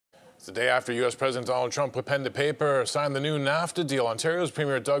It's the day after U.S. President Donald Trump put pen to paper, signed the new NAFTA deal. Ontario's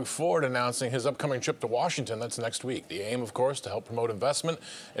Premier Doug Ford announcing his upcoming trip to Washington. That's next week. The aim, of course, to help promote investment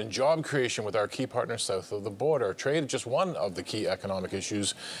and job creation with our key partners south of the border. Trade is just one of the key economic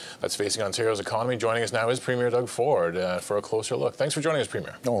issues that's facing Ontario's economy. Joining us now is Premier Doug Ford for a closer look. Thanks for joining us,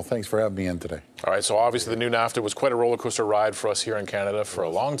 Premier. Oh, thanks for having me in today. All right, so obviously the new NAFTA was quite a roller coaster ride for us here in Canada for a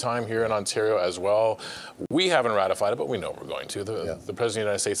long time here in Ontario as well. We haven't ratified it, but we know we're going to. The President of the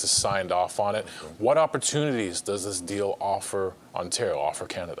United States has signed off on it. What opportunities does this deal offer Ontario, offer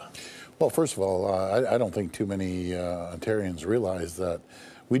Canada? Well, first of all, I don't think too many Ontarians realize that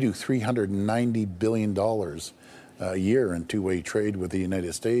we do $390 billion a year in two-way trade with the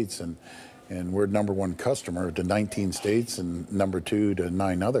United States, and we're number one customer to 19 states and number two to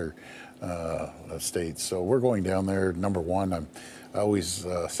 9 other states. So we're going down there number one. I always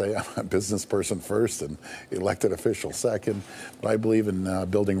say I'm a business person first and elected official second, but I believe in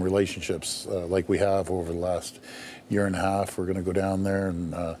building relationships like we have over the last year and a half. We're going to go down there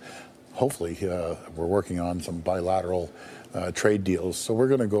and hopefully we're working on some bilateral trade deals. So we're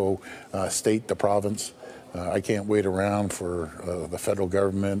going to go state to province. I can't wait around for the federal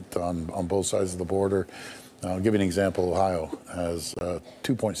government on both sides of the border. I'll give you an example. Ohio has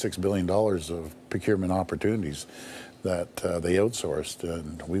 $2.6 billion of procurement opportunities that they outsourced,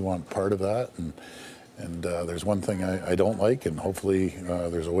 and we want part of that. And there's one thing I don't like, and hopefully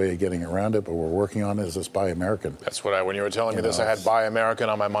there's a way of getting around it, but we're working on it, is this Buy American. That's what when you were telling me this, I had Buy American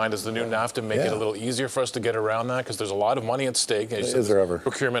on my mind as the new NAFTA, make it a little easier for us to get around that, because there's a lot of money at stake. Is there ever?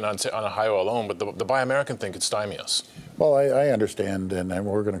 Procurement on Ohio alone, but the Buy American thing could stymie us. Well, I understand, and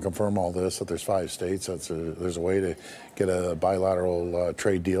we're going to confirm all this, that there's 5 states. There's a way to get a bilateral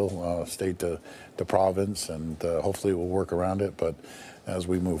trade deal, state to province, and hopefully we'll work around it. But as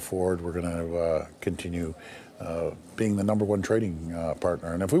we move forward, we're going to continue being the number one trading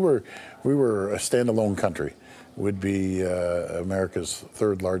partner. And if we were a standalone country, we'd be America's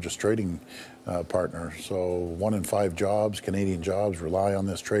 3rd largest trading partner. So 1 in 5 jobs, Canadian jobs, rely on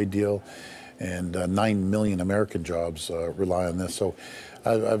this trade deal, and 9 million American jobs rely on this. So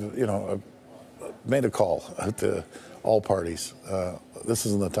I've made a call to all parties. This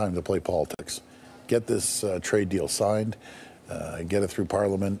isn't the time to play politics. Get this trade deal signed, get it through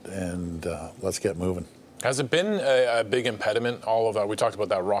Parliament, and let's get moving. Has it been a big impediment, all of that? We talked about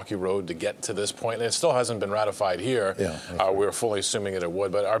that rocky road to get to this point, and it still hasn't been ratified here. Yeah, we were fully assuming it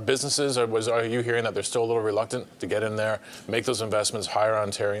would. But our businesses, are you hearing that they're still a little reluctant to get in there, make those investments, hire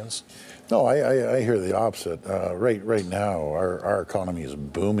Ontarians? No, I hear the opposite. Right now, our economy is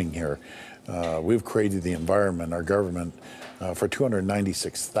booming here. We've created the environment, our government, for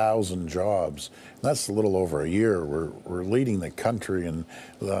 296,000 jobs. And that's a little over a year. We're leading the country and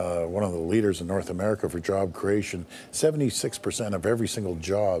one of the leaders in North America for job creation. 76% of every single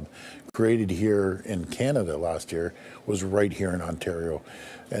job created here in Canada last year was right here in Ontario.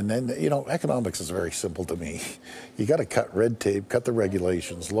 And then, economics is very simple to me. You got to cut red tape, cut the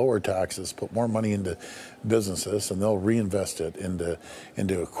regulations, lower taxes, put more money into businesses, and they'll reinvest it into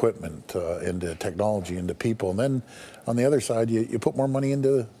equipment, into technology, into people. And then on the other side, you put more money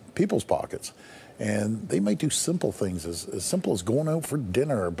into people's pockets. And they might do simple things, as simple as going out for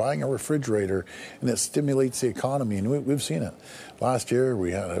dinner or buying a refrigerator, and it stimulates the economy. And we've seen it. Last year,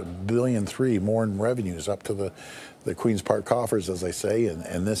 we had $1.3 billion more in revenues up to the Queen's Park coffers, as I say.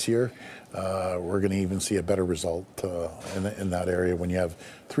 And this year, we're going to even see a better result in that area. When you have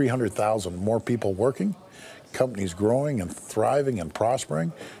 300,000 more people working, companies growing and thriving and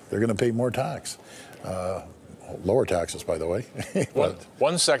prospering, they're going to pay more tax. Lower taxes, by the way.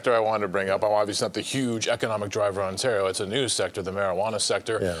 One sector I wanted to bring up, I'm obviously not the huge economic driver in Ontario. It's a news sector, the marijuana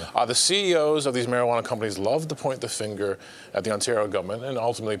sector. Yeah. The CEOs of these marijuana companies love to point the finger at the Ontario government, and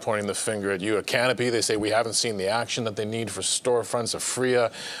ultimately pointing the finger at you. At Canopy, they say we haven't seen the action that they need for storefronts.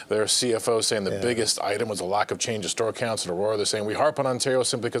 Afria, their CFO, saying the biggest item was a lack of change of store counts. At Aurora, they're saying we harp on Ontario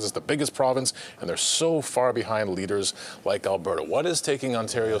simply because it's the biggest province, and they're so far behind leaders like Alberta. What is taking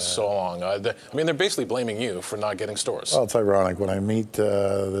Ontario so long? They're basically blaming you for not getting stores. Well, it's ironic. When I meet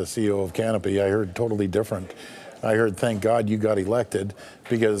the CEO of Canopy, I heard totally different. I heard, thank God you got elected,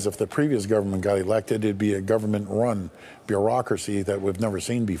 because if the previous government got elected, it'd be a government-run bureaucracy that we've never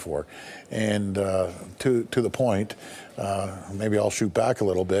seen before. And to the point, maybe I'll shoot back a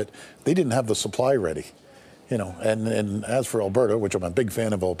little bit, they didn't have the supply ready. And as for Alberta, which I'm a big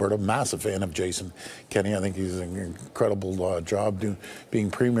fan of Alberta, massive fan of Jason Kenney. I think he's an incredible job being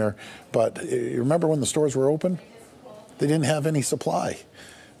premier. But you remember when the stores were open? They didn't have any supply.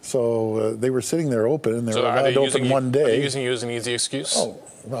 So they were sitting there open, and they So were allowed to open one day. Are they using you as an easy excuse? Oh,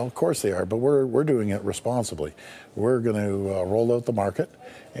 well, of course they are, but we're doing it responsibly. We're going to roll out the market,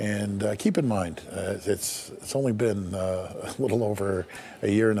 and keep in mind, it's only been a little over a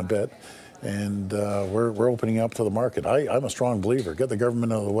year and a bit, and we're opening up to the market. I'm a strong believer. Get the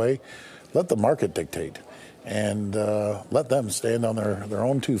government out of the way, let the market dictate, and let them stand on their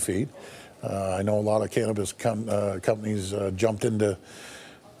own 2 feet. I know a lot of cannabis companies jumped into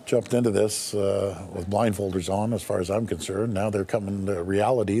this with blindfolders on, as far as I'm concerned. Now they're coming to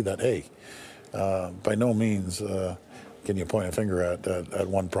reality that, hey, by no means can you point a finger at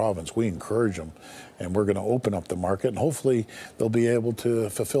one province. We encourage them, and we're going to open up the market, and hopefully they'll be able to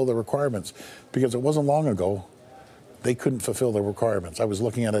fulfill the requirements, because it wasn't long ago they couldn't fulfill their requirements. I was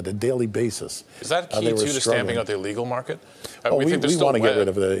looking at it a daily basis. Is that key to stamping out the illegal market? We want to get rid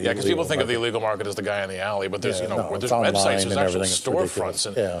of the illegal. Yeah, because people think of the illegal market as the guy in the alley, but there's there's websites, there's actual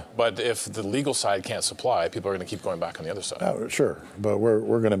storefronts. But if the legal side can't supply, people are going to keep going back on the other side. Sure, but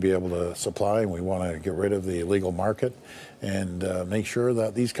we're going to be able to supply, and we want to get rid of the illegal market and make sure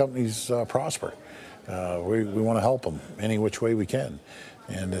that these companies prosper. We want to help them any which way we can.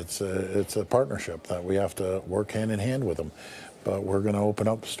 And it's a partnership that we have to work hand in hand with them. But we're going to open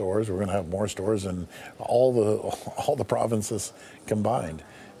up stores. We're going to have more stores in all the provinces combined.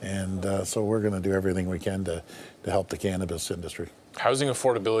 And so we're going to do everything we can to help the cannabis industry. Housing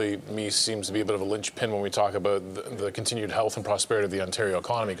affordability seems to be a bit of a linchpin when we talk about the continued health and prosperity of the Ontario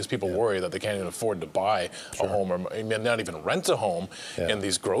economy, because people worry that they can't even afford to buy a home, or not even rent a home in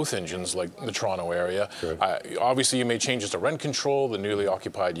these growth engines like the Toronto area. Obviously, you made changes to rent control, the newly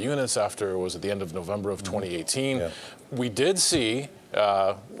occupied units after, was at the end of November of 2018. We did see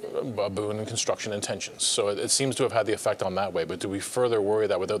a boon in construction intentions. So it seems to have had the effect on that way. But do we further worry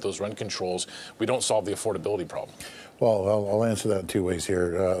that without those rent controls, we don't solve the affordability problem? Well, I'll answer that in 2 ways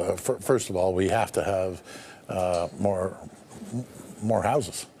here. First of all, we have to have more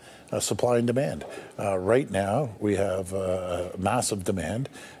houses, supply and demand. Right now, we have massive demand,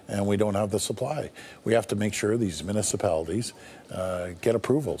 and we don't have the supply. We have to make sure these municipalities get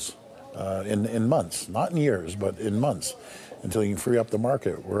approvals in months, not in years, but in months, until you can free up the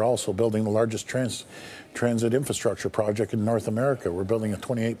market. We're also building the largest transit infrastructure project in North America. We're building a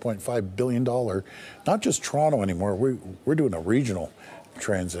 $28.5 billion, not just Toronto anymore, we're doing a regional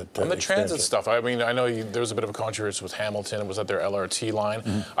transit. On the transit stuff, I mean, I know there was a bit of a controversy with Hamilton. It was at their LRT line.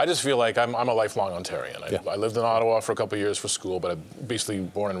 I just feel like I'm a lifelong Ontarian. I lived in Ottawa for a couple of years for school, but I'm basically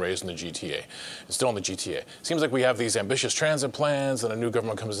born and raised in the GTA. And still in the GTA. Seems like we have these ambitious transit plans, and a new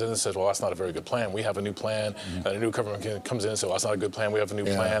government comes in and says, well, that's not a very good plan. We have a new plan. And a new government comes in and says, well, that's not a good plan. We have a new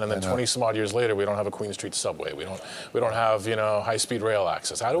plan. And then 20 some odd years later, we don't have a Queen Street subway. We don't have high-speed rail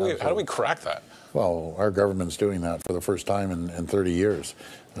access. How do we crack that? Well, our government's doing that for the first time in 30 years.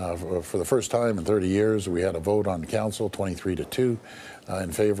 For the first time in 30 years, we had a vote on council, 23-2,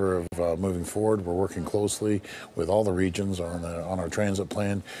 in favor of moving forward. We're working closely with all the regions on our transit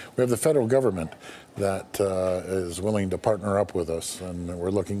plan. We have the federal government that is willing to partner up with us, and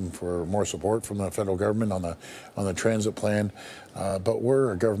we're looking for more support from the federal government on the transit plan. But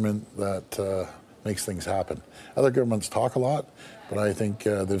we're a government that makes things happen. Other governments talk a lot, but I think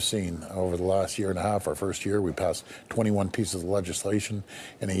they've seen over the last year and a half, our first year, we passed 21 pieces of legislation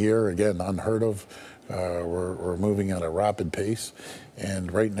in a year, again, unheard of. We're moving at a rapid pace,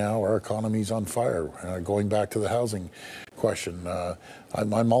 and right now our economy's on fire. Going back to the housing question,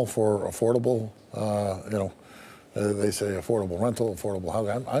 I'm all for affordable, they say affordable rental, affordable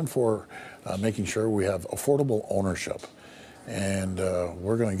housing. I'm for making sure we have affordable ownership. And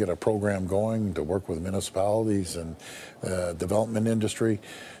we're going to get a program going to work with municipalities and development industry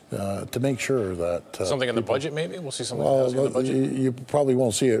to make sure that something in the budget, maybe we'll see something in the budget. You probably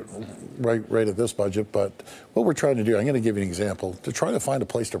won't see it right at this budget, but what we're trying to do, I'm going to give you an example. To try to find a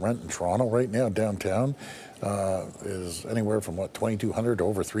place to rent in Toronto right now, downtown, is anywhere from $2,200 to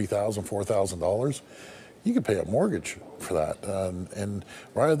over $3,000, $4,000. You can pay a mortgage for that, and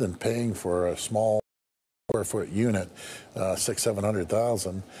rather than paying for a small square foot unit,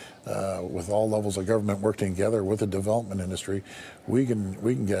 $600,000-700,000, with all levels of government working together with the development industry, we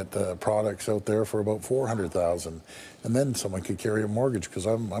can get products out there for about $400,000, and then someone could carry a mortgage. Because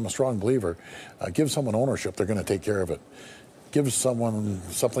I'm a strong believer, give someone ownership, they're going to take care of it. Give someone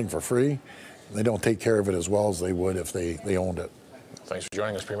something for free, they don't take care of it as well as they would if they owned it. Thanks for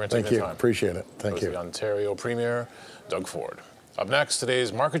joining us, Premier. Thank you. Appreciate it. Thank you. The Ontario Premier, Doug Ford. Up next,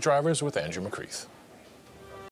 today's market drivers with Andrew McCreath.